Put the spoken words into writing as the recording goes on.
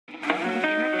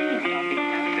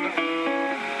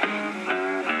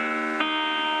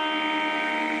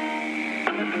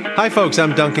Hi, folks.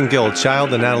 I'm Duncan Gill,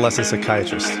 child and adolescent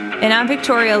psychiatrist. And I'm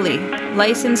Victoria Lee,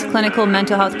 licensed clinical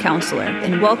mental health counselor.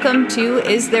 And welcome to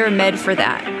Is There a Med for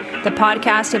That? The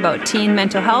podcast about teen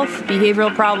mental health,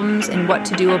 behavioral problems, and what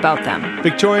to do about them.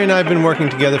 Victoria and I have been working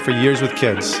together for years with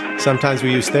kids. Sometimes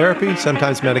we use therapy,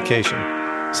 sometimes medication.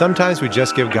 Sometimes we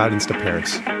just give guidance to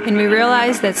parents. And we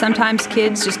realize that sometimes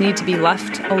kids just need to be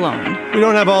left alone. We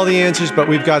don't have all the answers, but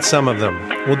we've got some of them.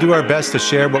 We'll do our best to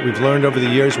share what we've learned over the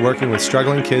years working with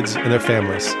struggling kids and their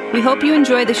families. We hope you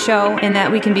enjoy the show and that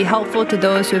we can be helpful to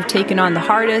those who have taken on the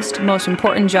hardest, most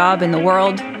important job in the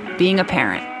world, being a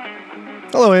parent.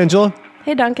 Hello, Angela.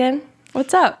 Hey, Duncan.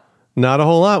 What's up? Not a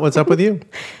whole lot. What's up with you?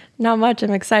 Not much. I'm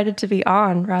excited to be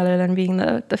on rather than being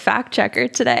the fact checker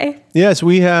today. Yes,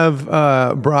 we have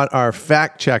brought our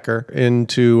fact checker in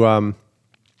to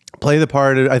play the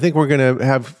part. I think we're going to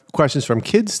have questions from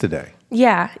kids today.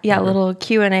 Yeah, a little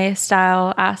Q&A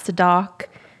style, ask the doc.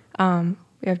 We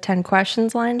have 10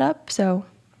 questions lined up, so.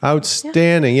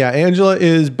 Outstanding. Yeah, Angela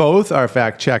is both our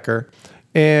fact checker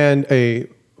and a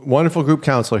wonderful group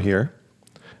counselor here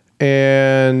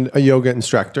and a yoga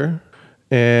instructor.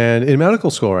 And in medical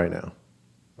school right now,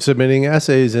 submitting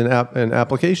essays and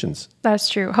applications. That's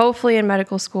true. Hopefully in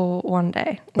medical school one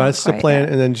day. That's the plan.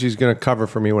 And then she's going to cover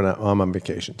for me when I'm on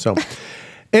vacation. So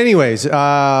anyways,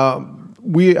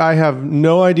 I have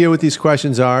no idea what these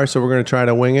questions are. So we're going to try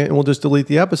to wing it and we'll just delete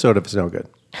the episode if it's no good.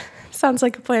 Sounds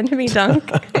like a plan to me,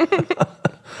 Dunk.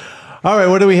 All right.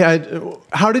 What do we have?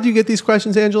 How did you get these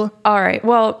questions, Angela? All right.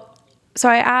 Well, so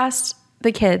I asked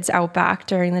the kids out back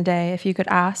during the day if you could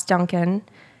ask Duncan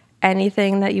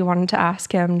anything that you wanted to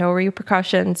ask him, no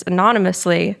repercussions,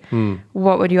 anonymously,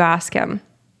 what would you ask him?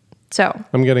 So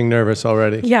I'm getting nervous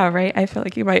already. Yeah, right. I feel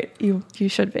like you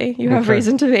should be. You have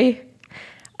reason to be.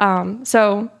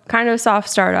 So kind of a soft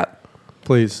startup.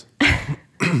 Please.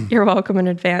 You're welcome in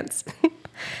advance.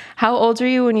 How old were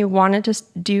you when you wanted to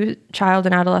do child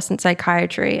and adolescent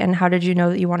psychiatry, and how did you know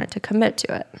that you wanted to commit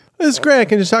to it? This is great. I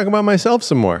can just talk about myself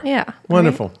some more. Yeah.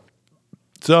 Wonderful. Right?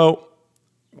 So,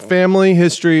 family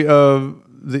history of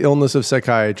the illness of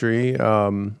psychiatry.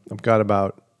 I've got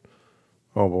about,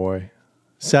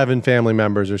 7 family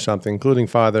members or something, including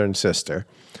father and sister.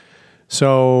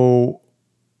 So,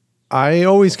 I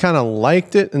always kind of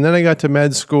liked it. And then I got to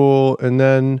med school. And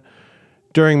then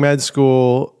during med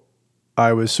school,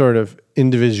 I was sort of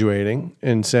individuating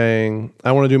and saying,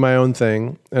 I want to do my own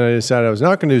thing. And I decided I was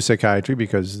not going to do psychiatry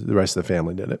because the rest of the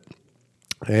family did it.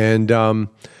 And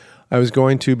I was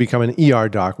going to become an ER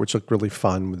doc, which looked really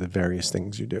fun with the various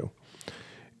things you do.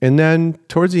 And then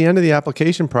towards the end of the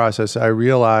application process, I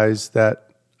realized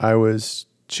that I was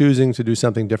choosing to do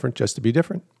something different just to be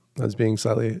different. I was being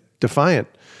slightly defiant.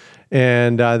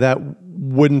 And that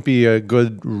wouldn't be a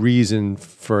good reason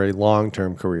for a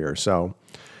long-term career. So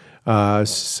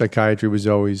psychiatry was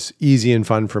always easy and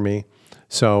fun for me.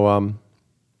 So,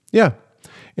 yeah.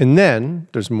 And then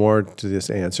there's more to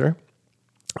this answer.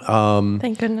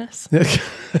 Thank goodness.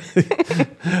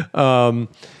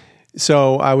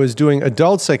 So I was doing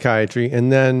adult psychiatry,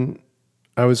 and then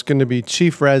I was going to be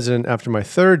chief resident after my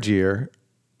 3rd year.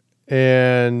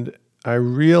 And I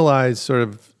realized sort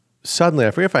of suddenly,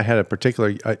 I forget if I had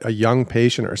a young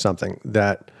patient or something,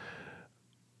 that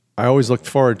I always looked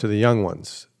forward to the young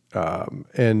ones.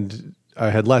 And I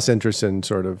had less interest in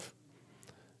sort of,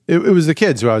 it was the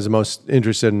kids who I was the most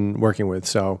interested in working with.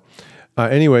 So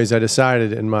anyways, I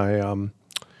decided, and my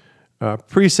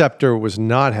preceptor was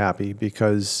not happy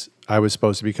because I was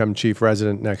supposed to become chief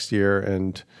resident next year,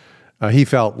 and he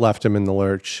felt left him in the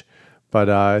lurch. But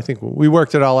I think we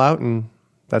worked it all out, and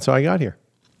that's how I got here.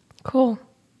 Cool.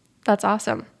 That's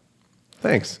awesome.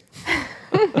 Thanks.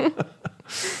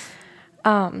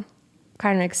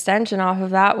 Kind of extension off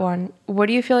of that one, what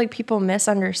do you feel like people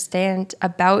misunderstand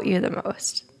about you the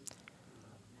most?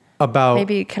 About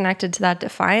maybe connected to that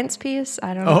defiance piece?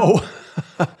 I don't know.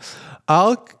 Oh,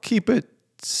 I'll keep it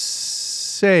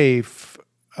safe.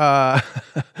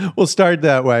 We'll start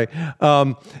that way.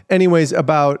 Anyways,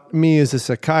 about me as a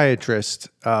psychiatrist,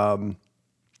 people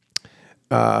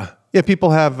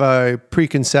have a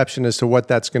preconception as to what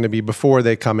that's going to be before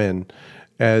they come in.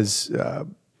 As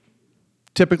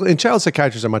typically, and child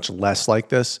psychiatrists are much less like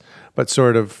this, but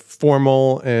sort of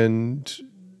formal and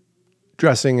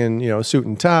dressing in, suit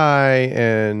and tie.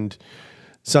 And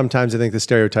sometimes I think the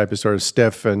stereotype is sort of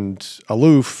stiff and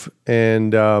aloof.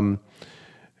 And I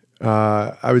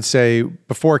would say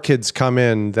before kids come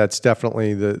in, that's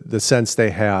definitely the sense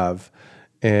they have.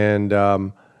 And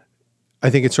I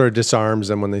think it sort of disarms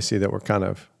them when they see that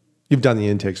you've done the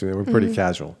intakes and we're pretty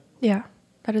casual. Yeah,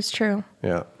 that is true.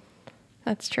 Yeah.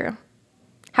 That's true.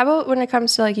 How about when it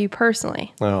comes to like you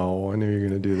personally? Oh, I knew you were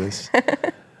going to do this.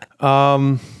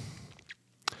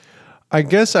 I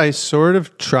guess I sort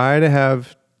of try to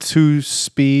have two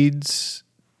speeds,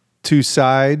 two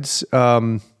sides.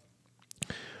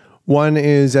 One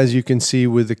is, as you can see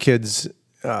with the kids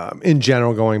in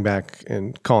general, going back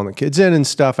and calling the kids in and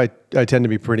stuff, I tend to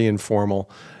be pretty informal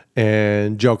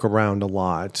and joke around a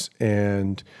lot.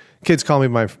 And kids call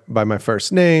me by my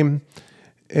first name.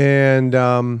 And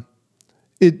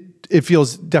it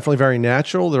feels definitely very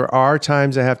natural. There are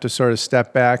times I have to sort of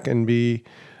step back and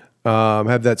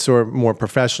have that sort of more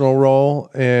professional role,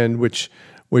 and which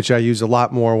I use a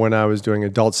lot more when I was doing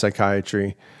adult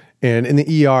psychiatry and in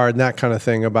the ER and that kind of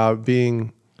thing, about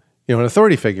being, an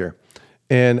authority figure.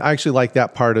 And I actually like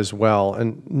that part as well.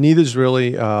 And neither's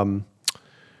really,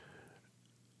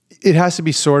 it has to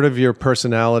be sort of your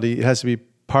personality. It has to be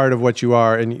part of what you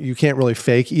are, and you can't really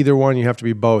fake either one. You have to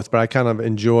be both. But I kind of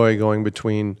enjoy going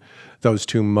between those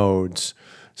two modes.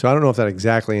 So I don't know if that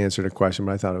exactly answered a question,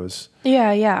 but I thought it was.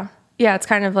 Yeah. It's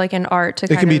kind of like an art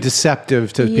to. It can be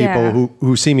deceptive to people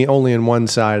who see me only in one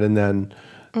side and then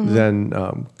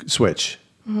switch.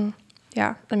 Mm-hmm.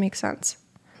 Yeah, that makes sense.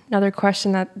 Another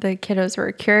question that the kiddos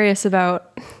were curious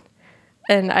about,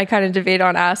 and I kind of debate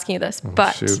on asking this,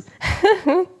 but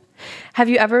have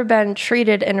you ever been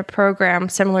treated in a program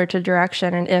similar to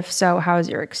Direction? And if so, how's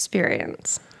your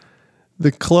experience?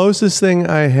 The closest thing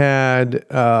I had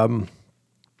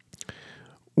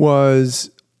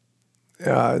was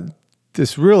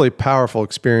this really powerful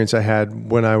experience I had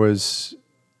when I was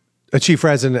a chief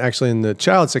resident, actually in the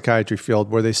child psychiatry field,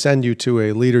 where they send you to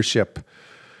a leadership.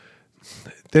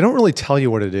 They don't really tell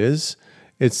you what it is.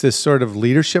 It's this sort of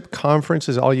leadership conference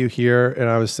is all you hear. And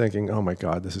I was thinking, oh my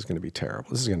God, this is going to be terrible.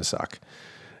 This is going to suck.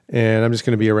 And I'm just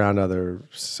going to be around other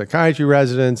psychiatry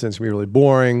residents, and it's going to be really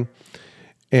boring.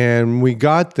 And we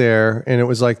got there, and it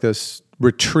was like this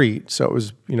retreat. So it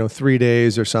was, 3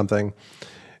 days or something.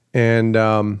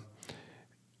 And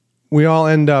we all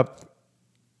end up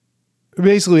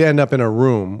in a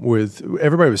room with,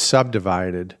 everybody was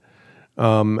subdivided.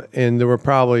 And there were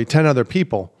probably 10 other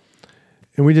people.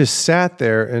 And we just sat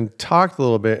there and talked a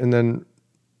little bit, and then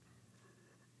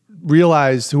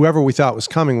realized whoever we thought was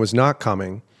coming was not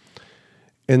coming.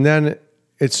 And then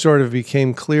it sort of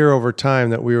became clear over time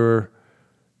that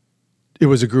it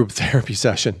was a group therapy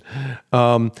session.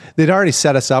 They'd already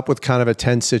set us up with kind of a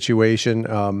tense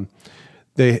situation.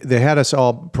 They had us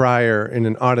all prior in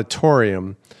an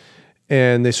auditorium,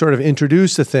 and they sort of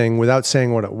introduced the thing without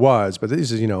saying what it was. But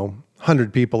this is,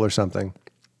 100 people or something.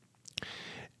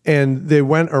 And they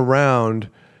went around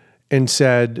and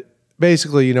said,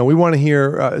 basically, we want to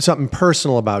hear something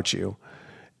personal about you.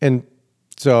 And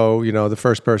so, the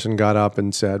first person got up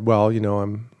and said, well,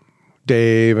 I'm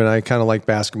Dave, and I kind of like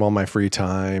basketball in my free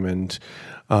time, and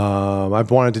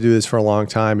I've wanted to do this for a long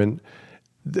time. And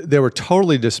they were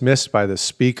totally dismissed by the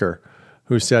speaker,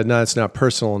 who said, no, it's not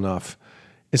personal enough.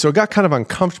 And so it got kind of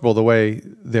uncomfortable the way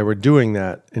they were doing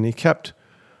that. And he kept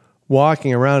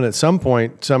walking around. At some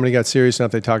point, somebody got serious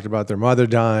enough, they talked about their mother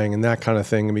dying and that kind of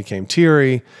thing, and became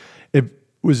teary. It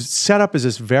was set up as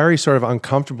this very sort of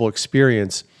uncomfortable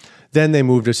experience. Then they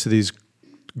moved us to these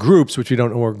groups, which we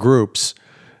don't know were groups.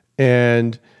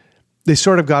 And they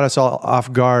sort of got us all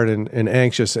off guard and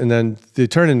anxious. And then they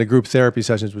turned into group therapy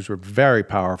sessions, which were very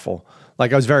powerful.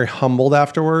 Like, I was very humbled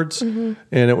afterwards. And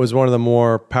it was one of the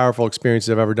more powerful experiences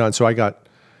I've ever done. So I got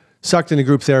sucked into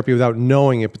group therapy without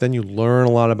knowing it, but then you learn a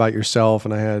lot about yourself.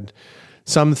 And I had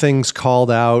some things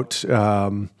called out,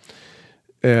 sort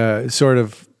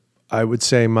of, I would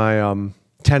say my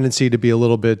tendency to be a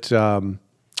little bit, I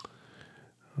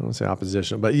don't say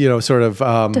oppositional, but, sort of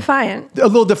defiant, a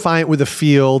little defiant with the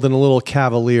field and a little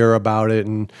cavalier about it.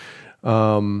 And,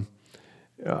 I'm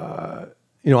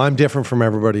different from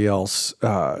everybody else,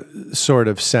 sort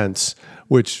of sense,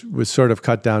 which was sort of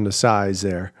cut down to size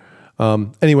there.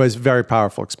 Anyways, very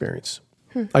powerful experience.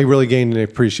 I really gained an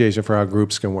appreciation for how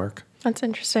groups can work. That's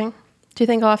interesting. Do you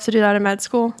think I'll have to do that in med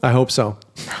school? I hope so.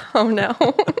 Oh, no.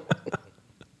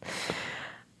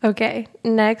 Okay.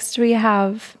 Next we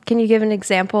have, can you give an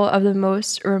example of the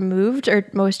most removed or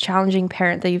most challenging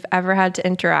parent that you've ever had to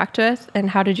interact with, and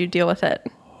how did you deal with it?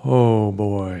 Oh,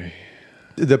 boy.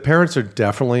 The parents are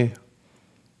definitely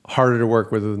harder to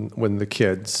work with than the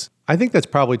kids. I think that's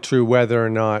probably true whether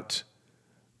or not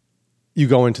you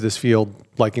go into this field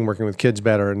liking working with kids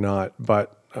better or not.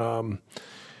 But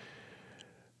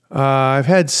I've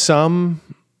had some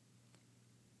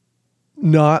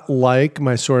not like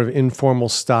my sort of informal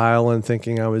style and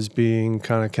thinking I was being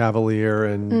kind of cavalier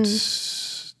and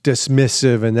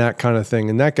dismissive and that kind of thing.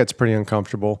 And that gets pretty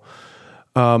uncomfortable.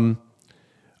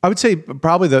 I would say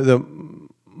probably the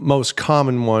most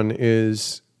common one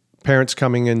is parents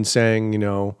coming in saying,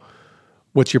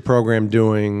 what's your program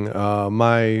doing?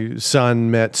 My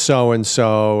son met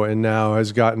so-and-so and now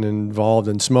has gotten involved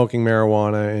in smoking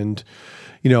marijuana, and,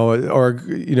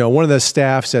 one of the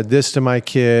staff said this to my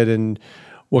kid, and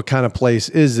what kind of place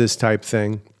is this type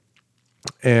thing?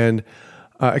 And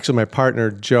actually my partner,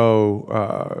 Joe,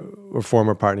 a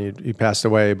former partner, he passed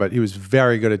away, but he was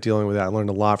very good at dealing with that. I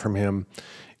learned a lot from him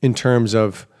in terms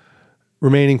of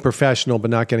remaining professional,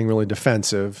 but not getting really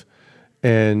defensive,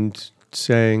 and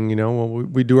saying,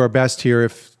 we do our best here.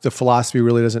 If the philosophy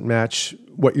really doesn't match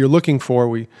what you're looking for,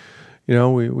 we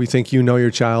think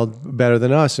your child better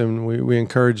than us, and we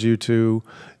encourage you to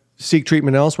seek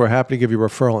treatment elsewhere. Happy to give you a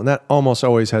referral. And that almost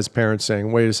always has parents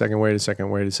saying, wait a second. I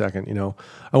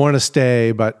want to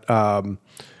stay, but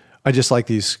I just like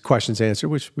these questions answered,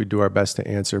 which we do our best to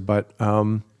answer. But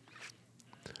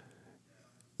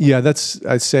that's,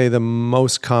 I'd say, the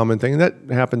most common thing. And that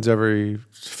happens every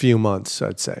few months,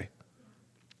 I'd say.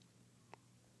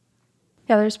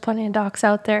 Yeah, there's plenty of docs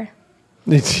out there.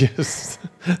 It's just,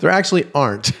 there actually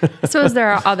aren't. So there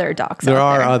are other docs there out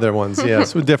there. There are other ones,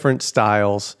 yes, with different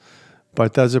styles.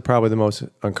 But those are probably the most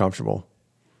uncomfortable.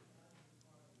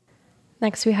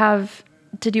 Next we have,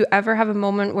 did you ever have a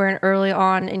moment where early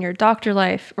on in your doctor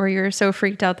life where you were so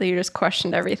freaked out that you just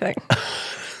questioned everything?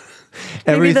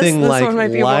 Everything this like one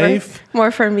might be life?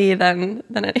 More for me than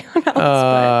anyone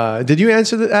else. Did you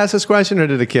ask this question, or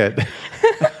did a kid?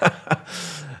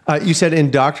 You said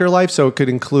in doctor life, so it could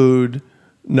include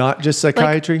not just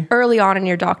psychiatry? Like early on in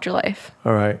your doctor life.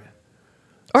 All right.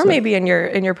 Or maybe in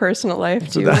your personal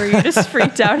life too, where you just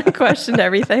freaked out and questioned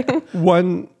everything.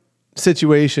 One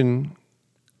situation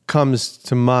comes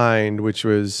to mind, which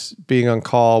was being on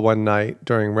call one night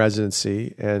during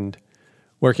residency and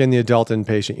working in the adult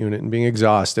inpatient unit and being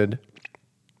exhausted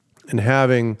and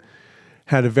having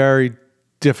had a very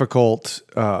difficult,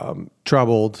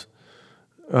 troubled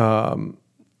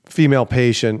female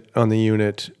patient on the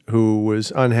unit who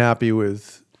was unhappy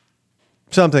with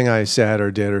something I said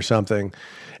or did or something.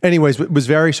 Anyways, it was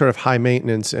very sort of high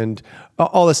maintenance, and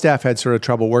all the staff had sort of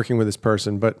trouble working with this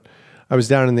person. But I was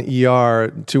down in the ER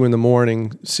at 2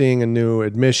 a.m. seeing a new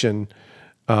admission,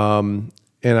 and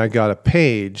I got a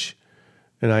page,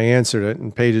 and I answered it.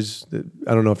 And pages,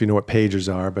 I don't know if you know what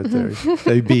pagers are, but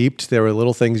they beeped. They were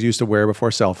little things you used to wear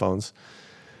before cell phones.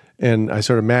 And I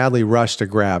sort of madly rushed to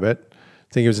grab it,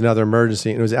 thinking it was another emergency.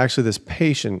 And it was actually this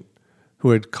patient who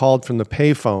had called from the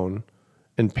payphone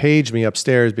and paged me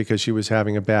upstairs because she was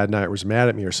having a bad night or was mad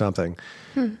at me or something.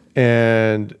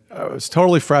 And I was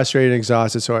totally frustrated and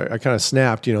exhausted, so I kind of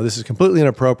snapped, this is completely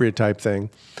inappropriate type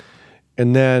thing.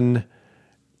 And then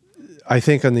I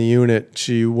think on the unit,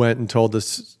 she went and told the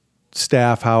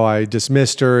staff how I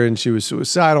dismissed her and she was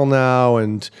suicidal now,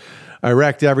 and I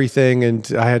wrecked everything, and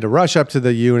I had to rush up to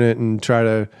the unit and try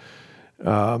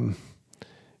to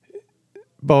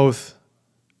both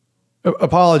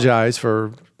apologize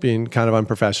for being kind of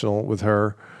unprofessional with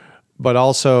her, but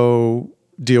also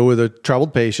deal with a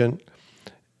troubled patient.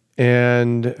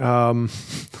 And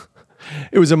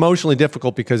it was emotionally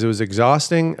difficult because it was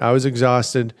exhausting. I was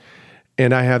exhausted,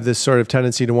 and I have this sort of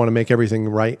tendency to want to make everything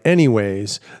right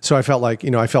anyways. So I felt like,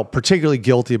 I felt particularly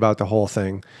guilty about the whole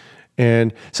thing.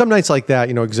 And some nights like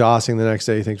that, exhausting the next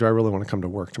day, you think, do I really want to come to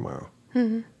work tomorrow?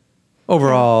 Mm-hmm.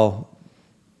 Overall,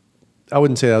 I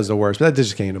wouldn't say that was the worst, but that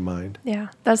just came to mind. Yeah,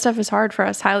 that stuff is hard for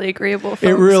us highly agreeable folks.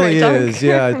 It really is,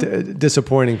 yeah.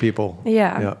 Disappointing people.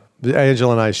 Yeah.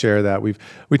 Angela and I share that. We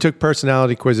took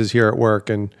personality quizzes here at work,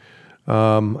 and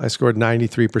I scored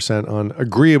 93% on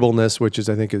agreeableness, which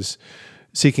I think is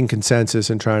seeking consensus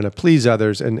and trying to please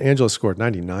others. And Angela scored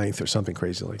 99th or something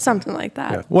crazy like that. Something like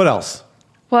that. Yeah. What else?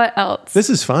 This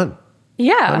is fun.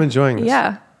 Yeah. I'm enjoying this.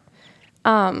 Yeah.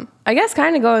 I guess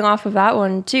kind of going off of that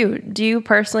one too, do you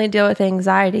personally deal with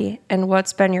anxiety, and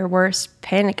what's been your worst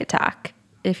panic attack,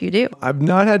 if you do? I've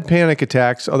not had panic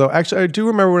attacks, although actually I do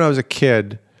remember when I was a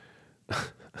kid, I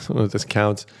don't know if this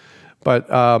counts, but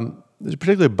there's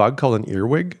particularly a bug called an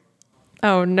earwig.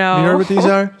 Oh no. You heard what these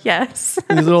are? Yes.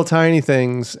 These little tiny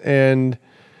things, and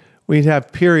we'd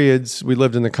have periods, we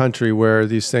lived in the country, where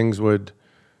these things would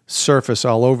surface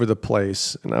all over the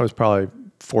place, and I was probably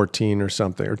 14 or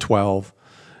something, or 12.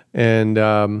 And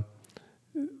I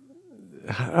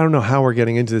don't know how we're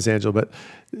getting into this, Angela, but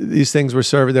these things were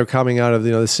they're coming out of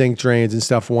the sink drains and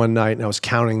stuff one night, and I was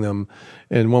counting them,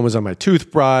 and one was on my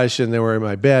toothbrush, and they were in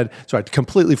my bed. So I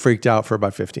completely freaked out for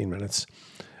about 15 minutes.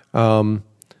 That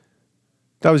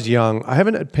was young. I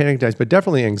haven't had panic attacks, but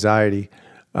definitely anxiety.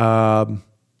 I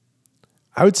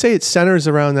would say it centers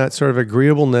around that sort of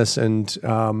agreeableness and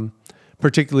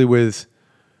particularly with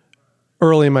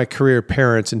early in my career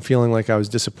parents and feeling like I was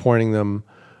disappointing them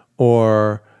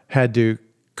or had to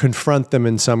confront them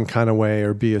in some kind of way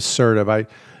or be assertive. I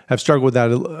have struggled with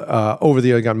that over the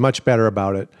years. I got much better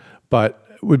about it, but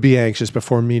would be anxious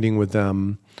before meeting with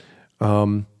them.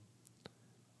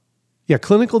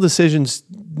 Clinical decisions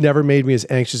never made me as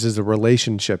anxious as the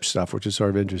relationship stuff, which is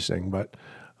sort of interesting. But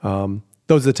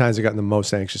those are the times I got the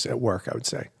most anxious at work, I would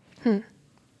say.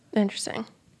 Interesting.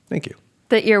 Thank you.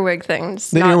 The earwig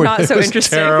thing's Earwig not so was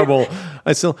interesting. Terrible.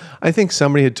 I think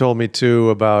somebody had told me too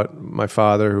about my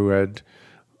father who had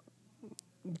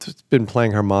been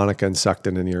playing harmonica and sucked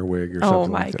in an earwig or something. Oh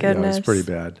my like that. goodness. Yeah, it was pretty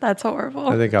bad. That's horrible.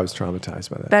 I think I was traumatized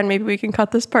by that. Ben, maybe we can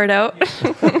cut this part out.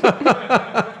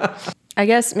 I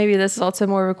guess maybe this is also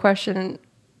more of a question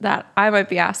that I might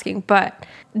be asking, but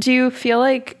do you feel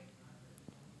like,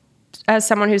 as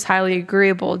someone who's highly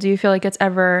agreeable, do you feel like it's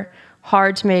ever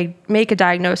hard to make a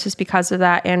diagnosis because of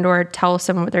that and or tell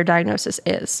someone what their diagnosis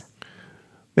is?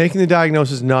 Making the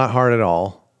diagnosis not hard at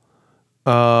all.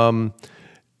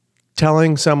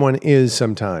 Telling someone is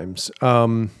sometimes,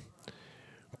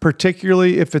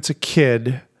 particularly if it's a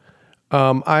kid.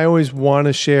 I always want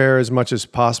to share as much as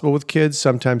possible with kids.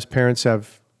 Sometimes parents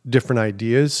have different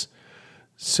ideas.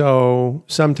 So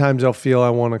sometimes I'll feel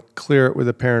I want to clear it with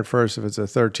a parent first if it's a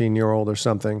 13-year-old or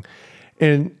something.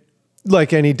 And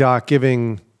like any doc,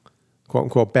 giving quote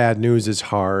unquote bad news is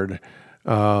hard,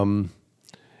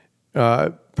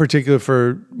 particularly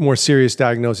for more serious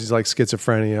diagnoses like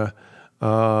schizophrenia.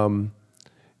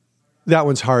 That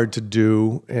one's hard to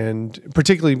do, and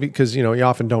particularly because, you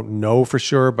often don't know for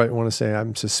sure, but I want to say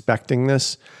I'm suspecting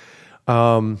this.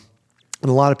 And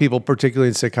a lot of people, particularly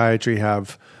in psychiatry,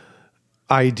 have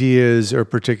ideas or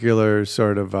particular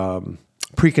sort of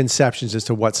preconceptions as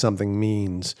to what something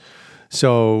means.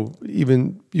 So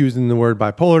even using the word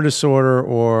bipolar disorder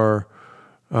or,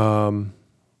 bipolar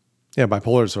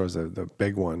disorder is the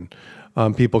big one.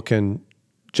 People can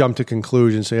jump to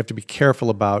conclusions, so you have to be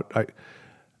careful about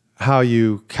how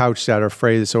you couch that or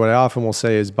phrase it. So what I often will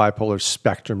say is bipolar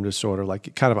spectrum disorder,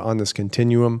 like kind of on this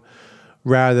continuum,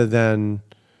 rather than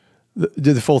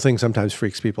the full thing sometimes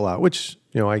freaks people out, which,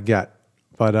 I get.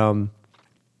 But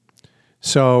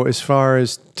so as far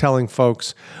as telling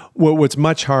folks, what's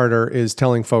much harder is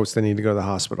telling folks they need to go to the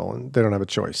hospital and they don't have a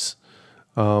choice.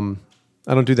 I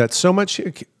don't do that so much.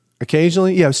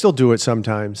 Occasionally, I still do it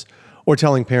sometimes. Or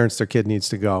telling parents their kid needs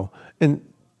to go. And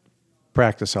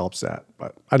practice helps that,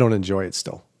 but I don't enjoy it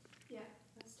still. Yeah,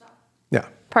 that's tough. Yeah.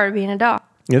 Part of being a doc.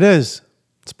 It is.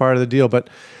 It's part of the deal. But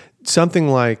something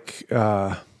like,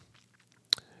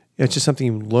 it's just something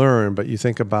you learn, but you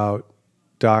think about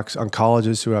docs,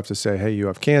 oncologists who have to say, hey, you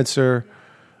have cancer,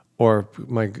 or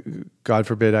God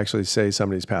forbid, actually say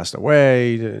somebody's passed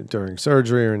away during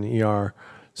surgery or in the ER.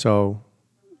 So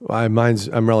I'm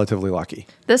relatively lucky.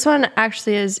 This one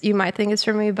actually is, you might think it's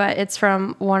from me, but it's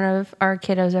from one of our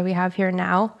kiddos that we have here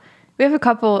now. We have a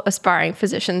couple aspiring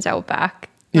physicians out back.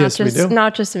 Yes, we do.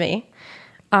 Not just me.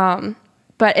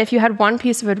 But if you had one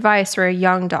piece of advice for a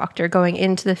young doctor going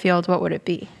into the field, what would it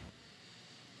be?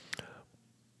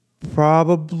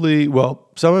 Probably,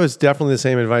 some of it's definitely the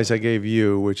same advice I gave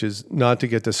you, which is not to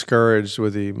get discouraged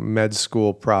with the med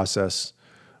school process,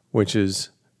 which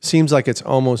seems like it's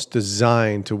almost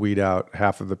designed to weed out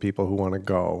half of the people who want to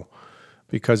go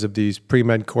because of these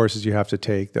pre-med courses you have to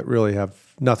take that really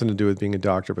have nothing to do with being a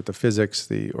doctor, but the physics,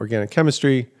 the organic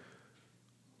chemistry.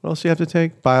 What else do you have to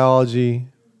take? Biology,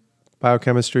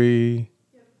 biochemistry.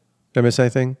 Did I miss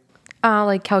anything?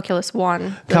 Like Calculus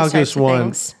 1. Calculus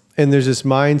 1. And there's this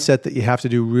mindset that you have to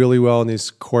do really well in these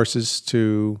courses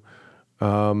to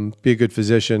be a good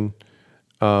physician,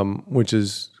 which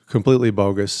is completely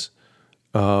bogus.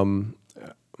 I'm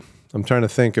trying to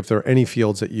think if there are any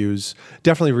fields that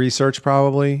definitely research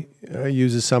probably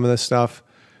uses some of this stuff.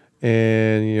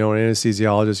 And, an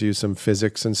anesthesiologist use some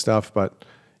physics and stuff, but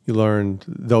you learn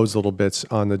those little bits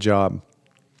on the job.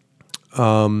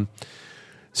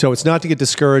 So it's not to get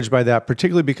discouraged by that,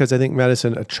 particularly because I think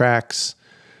medicine attracts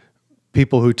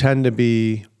people who tend to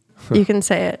be... You can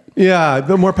say it. Yeah,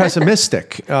 but more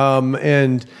pessimistic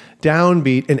and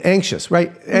downbeat and anxious,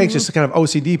 right? Anxious, kind of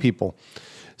OCD people.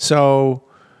 So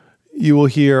you will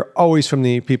hear always from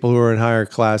the people who are in higher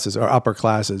classes or upper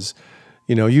classes,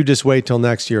 you just wait till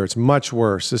next year. It's much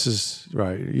worse. This is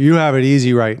right. You have it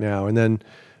easy right now. And then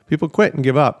people quit and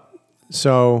give up.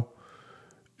 So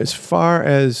as far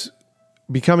as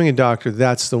becoming a doctor,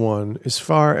 that's the one. As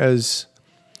far as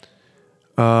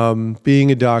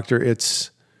being a doctor,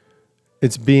 it's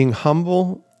being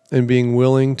humble and being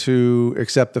willing to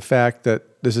accept the fact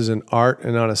that this is an art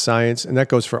and not a science, and that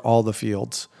goes for all the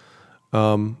fields.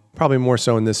 Probably more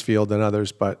so in this field than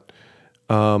others, but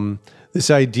this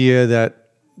idea that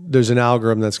there's an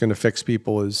algorithm that's going to fix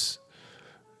people is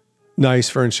nice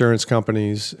for insurance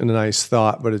companies and a nice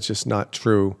thought, but it's just not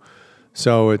true.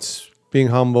 So it's being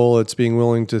humble, it's being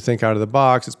willing to think out of the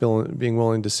box, it's being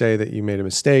willing to say that you made a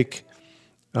mistake,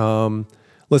 listen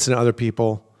to other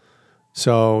people.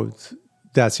 So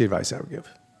that's the advice I would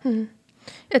give.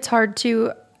 It's hard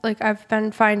to, like, I've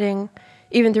been finding,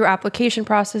 even through application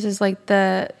processes, like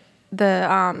the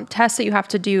tests that you have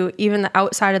to do, even the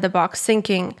outside of the box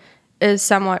thinking is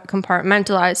somewhat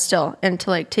compartmentalized still into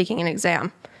like taking an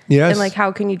exam. Yes. And like,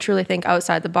 how can you truly think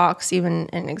outside the box, even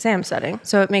in an exam setting?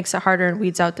 So it makes it harder and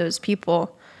weeds out those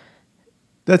people.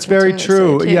 That's very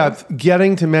true. Yeah.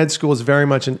 Getting to med school is very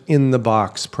much an in the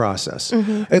box process.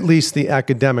 At least the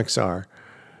academics are.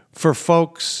 For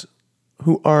folks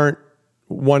who aren't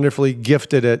wonderfully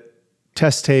gifted at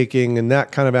test taking and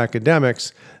that kind of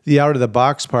academics, the out of the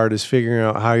box part is figuring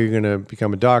out how you're going to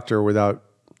become a doctor without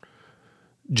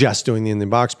just doing the in the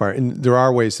box part. And there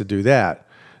are ways to do that.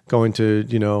 Going to,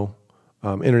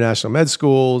 international med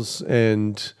schools,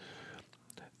 and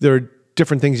there are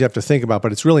different things you have to think about,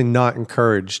 but it's really not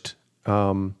encouraged. I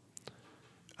don't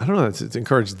know if it's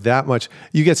encouraged that much.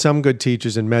 You get some good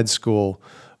teachers in med school,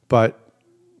 but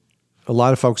a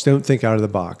lot of folks don't think out of the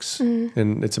box,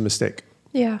 and it's a mistake.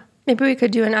 Yeah. Maybe we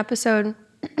could do an episode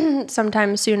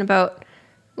sometime soon about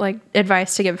like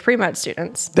advice to give pre-med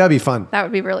students. That'd be fun. That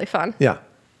would be really fun. Yeah.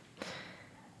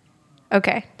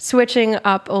 Okay. Switching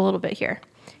up a little bit here.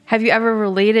 Have you ever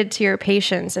related to your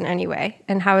patients in any way?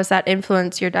 And how has that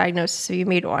influenced your diagnosis if you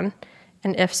made one?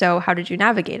 And if so, how did you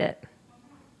navigate it?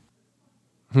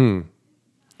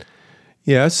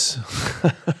 Yes.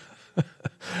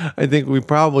 I think we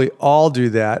probably all do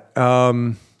that.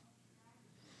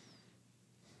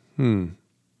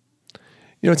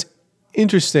 It's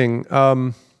interesting.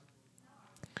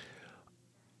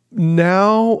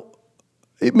 Now,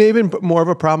 it may have been more of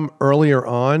a problem earlier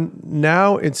on.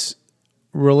 Now it's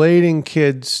relating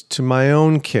kids to my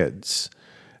own kids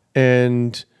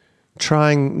and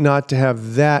trying not to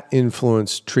have that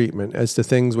influence treatment as to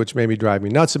things which maybe drive me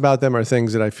nuts about them or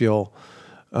things that I feel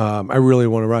I really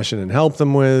want to rush in and help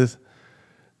them with.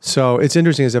 So it's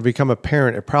interesting, as I've become a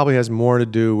parent, it probably has more to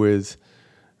do with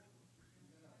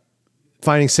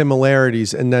finding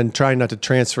similarities and then trying not to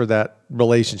transfer that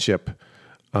relationship,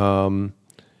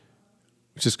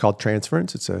 which is called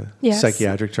transference. It's a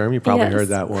psychiatric term. You probably heard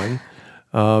that one.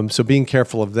 So being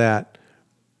careful of that.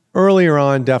 Earlier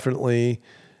on, definitely,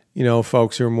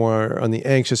 folks who are more on the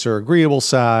anxious or agreeable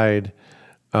side,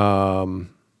 I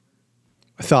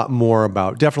thought more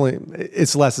about. Definitely,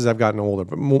 it's less as I've gotten older,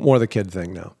 but more the kid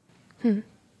thing now.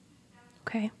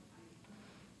 Okay.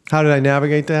 How did I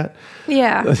navigate that?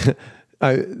 Yeah.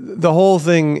 The whole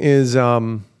thing is,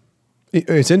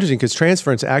 it's interesting because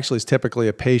transference actually is typically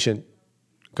a patient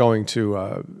going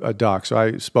to a doc. So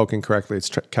I spoke incorrectly. It's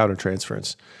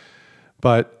countertransference.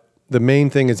 But the main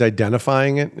thing is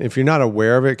identifying it. If you're not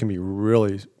aware of it, it can be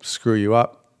really screw you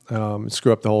up,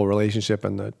 screw up the whole relationship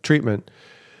and the treatment.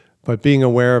 But being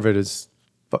aware of it is,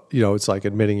 it's like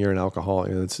admitting you're an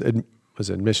alcoholic.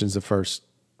 Admission's the first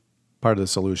part of the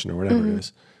solution or whatever it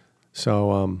is.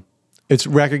 So it's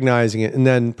recognizing it, and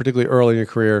then particularly early in your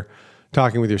career,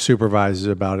 talking with your supervisors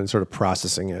about it and sort of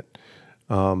processing it.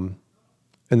 And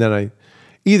then I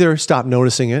either stop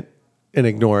noticing it and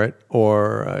ignore it,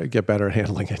 or get better at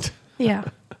handling it. Yeah.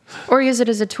 Or use it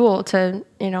as a tool to,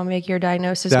 make your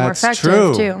diagnosis more effective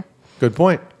true. Too. Good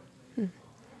point.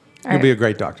 All You'll be a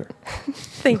great doctor.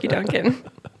 Thank you, Duncan.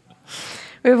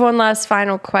 We have one last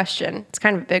final question. It's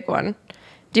kind of a big one.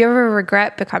 Do you ever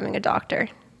regret becoming a doctor?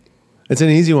 It's an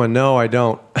easy one. No, I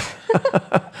don't.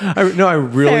 I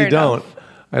really don't.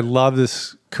 I love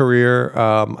this career.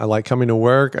 I like coming to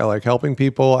work. I like helping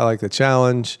people. I like the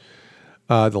challenge.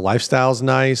 The lifestyle's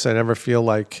nice. I never feel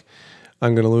like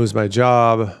I'm going to lose my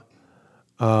job.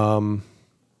 I've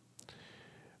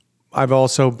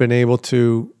also been able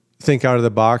to think out of the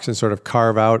box and sort of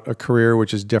carve out a career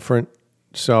which is different.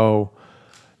 So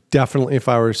definitely if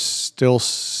I were still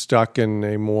stuck in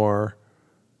a more...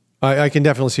 I can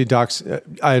definitely see docs.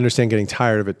 I understand getting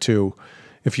tired of it too.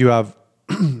 If you have,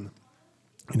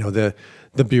 the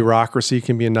bureaucracy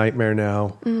can be a nightmare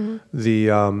now.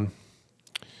 The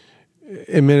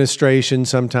administration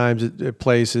sometimes at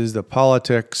places, the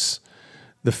politics,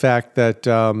 the fact that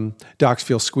docs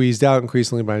feel squeezed out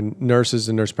increasingly by nurses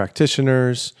and nurse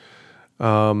practitioners.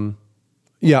 I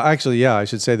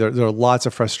should say there are lots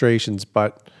of frustrations,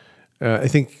 but I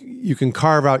think you can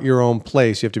carve out your own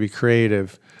place. You have to be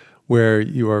creative, where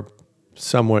you are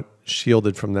somewhat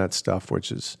shielded from that stuff, which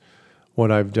is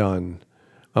what I've done.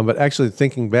 But actually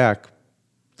thinking back,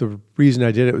 the reason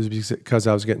I did it was because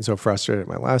I was getting so frustrated at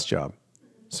my last job.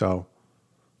 So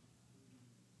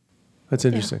that's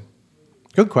interesting. Yeah.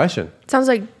 Good question. Sounds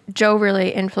like Joe really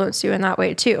influenced you in that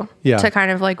way too. Yeah. To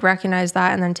kind of like recognize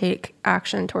that and then take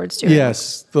action towards doing it.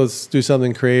 Yes. Let's do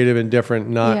something creative and different,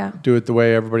 not do it the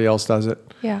way everybody else does it.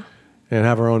 Yeah. And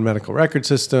have our own medical record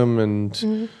system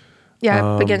and...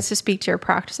 Yeah, it begins to speak to your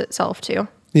practice itself too.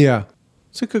 Yeah.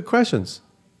 It's a good questions.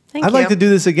 Thank I'd you. like to do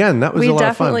this again. That was a lot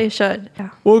of fun. We definitely should. Yeah.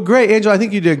 Well, great. Angela, I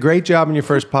think you did a great job in your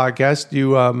first podcast.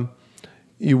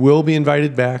 You will be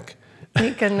invited back.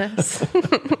 Thank goodness.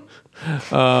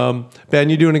 Ben,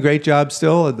 you're doing a great job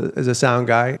still as a sound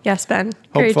guy. Yes, Ben.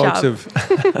 Great job.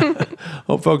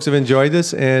 Hope folks have enjoyed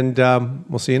this, and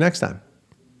we'll see you next time.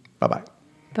 Bye-bye.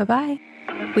 Bye-bye.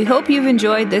 We hope you've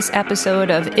enjoyed this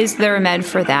episode of Is There a Med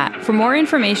for That? For more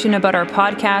information about our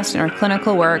podcast and our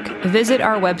clinical work, visit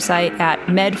our website at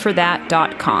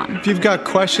medforthat.com. If you've got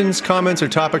questions, comments, or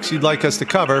topics you'd like us to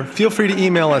cover, feel free to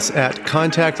email us at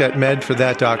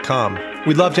contact@medforthat.com.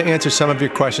 We'd love to answer some of your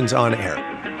questions on air.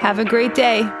 Have a great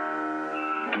day.